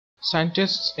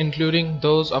Scientists, including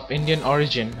those of Indian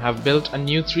origin, have built a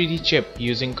new 3D chip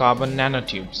using carbon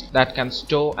nanotubes that can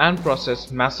store and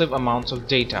process massive amounts of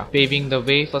data, paving the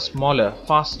way for smaller,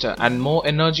 faster, and more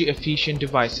energy-efficient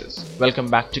devices.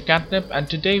 Welcome back to QatNip, and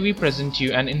today we present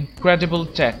you an incredible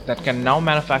tech that can now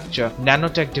manufacture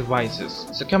nanotech devices.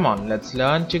 So come on, let's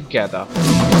learn together.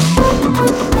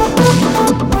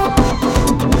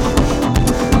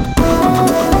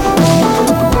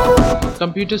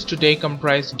 Computers today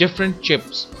comprise different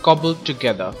chips cobbled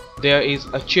together. There is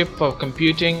a chip for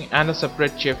computing and a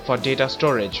separate chip for data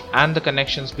storage, and the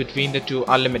connections between the two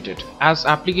are limited. As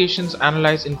applications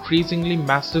analyze increasingly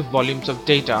massive volumes of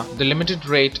data, the limited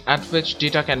rate at which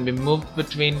data can be moved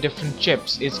between different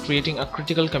chips is creating a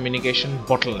critical communication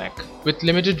bottleneck. With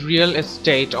limited real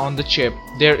estate on the chip,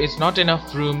 there is not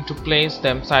enough room to place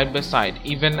them side by side,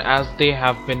 even as they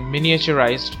have been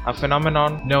miniaturized, a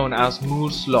phenomenon known as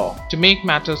Moore's law. To make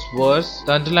matters worse,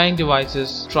 the underlying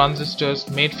devices, transistors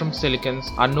made from silicons,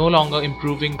 are no longer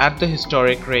improving at the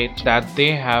historic rate that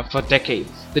they have for decades.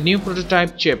 The new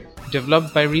prototype chip,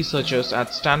 developed by researchers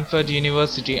at Stanford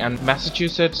University and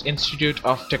Massachusetts Institute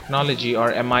of Technology,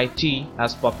 or MIT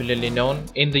as popularly known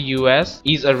in the US,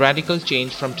 is a radical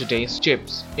change from today's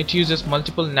chips. It uses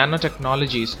multiple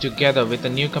nanotechnologies together with a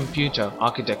new computer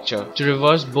architecture to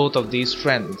reverse both of these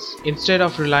trends. Instead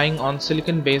of relying on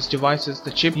silicon-based devices,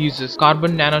 the chip uses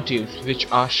carbon nanotubes, which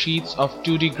are sheets of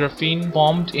 2D graphene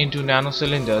formed into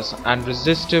nanocylinders, and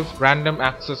resistive random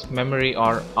access memory,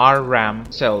 or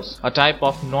RAM cells, a type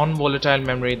of non-volatile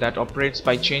memory that operates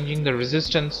by changing the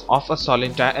resistance of a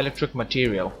solid dielectric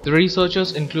material. The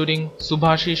researchers, including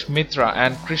Subhashish Mitra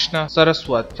and Krishna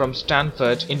Saraswat from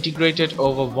Stanford, integrated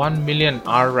over 1 million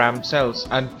RAM cells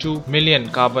and 2 million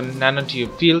carbon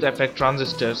nanotube field effect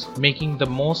transistors, making the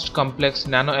most complex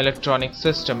nanoelectronic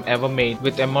system ever made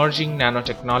with emerging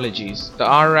nanotechnologies. The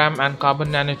RAM and carbon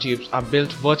nanotubes are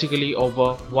built vertically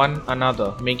over one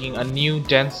another, making a new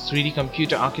dense 3D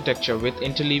computer architecture with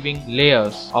interleaving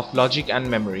layers of logic and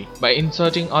memory. By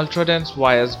inserting ultra-dense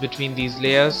wires between these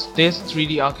layers, this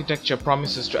 3D architecture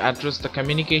promises to address the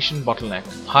communication bottleneck.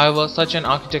 However, such an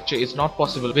architecture is not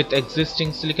possible with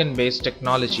existing silicon-based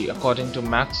technology, according to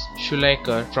Max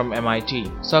Schulecker from MIT.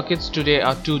 Circuits today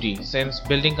are 2D, since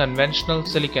building conventional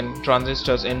silicon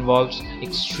transistors involves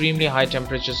extremely high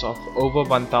temperatures of over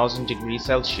 1000 degrees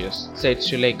Celsius, said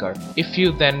Schulecker. If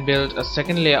you then build a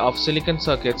second layer of silicon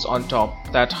circuits on top,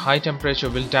 that high temperature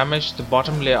will damage the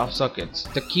bottom layer of circuits.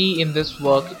 The key in this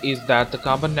work is that the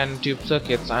carbon nanotube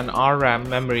circuits and RAM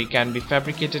memory can be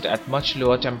fabricated at much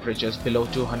lower temperatures below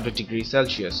 200 degrees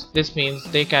Celsius. This means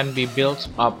they can be built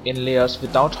up in layers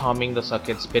without harming the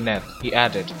circuits beneath, he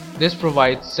added. This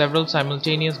provides several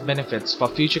simultaneous benefits for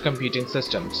future computing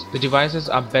systems. The devices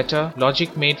are better.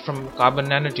 Logic made from carbon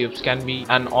nanotubes can be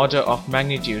an order of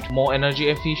magnitude more energy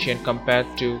efficient compared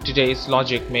to today's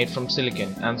logic made from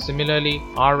silicon, and similarly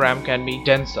RAM can be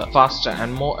denser, faster,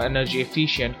 and more energy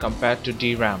efficient compared to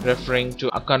DRAM, referring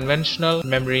to a conventional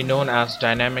memory known as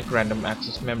dynamic random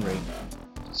access memory.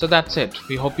 So that's it.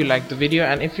 We hope you liked the video,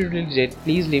 and if you really did,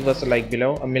 please leave us a like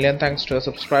below. A million thanks to our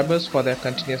subscribers for their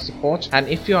continuous support, and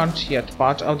if you aren't yet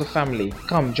part of the family,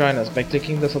 come join us by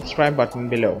clicking the subscribe button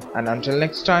below. And until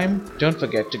next time, don't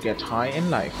forget to get high in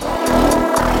life.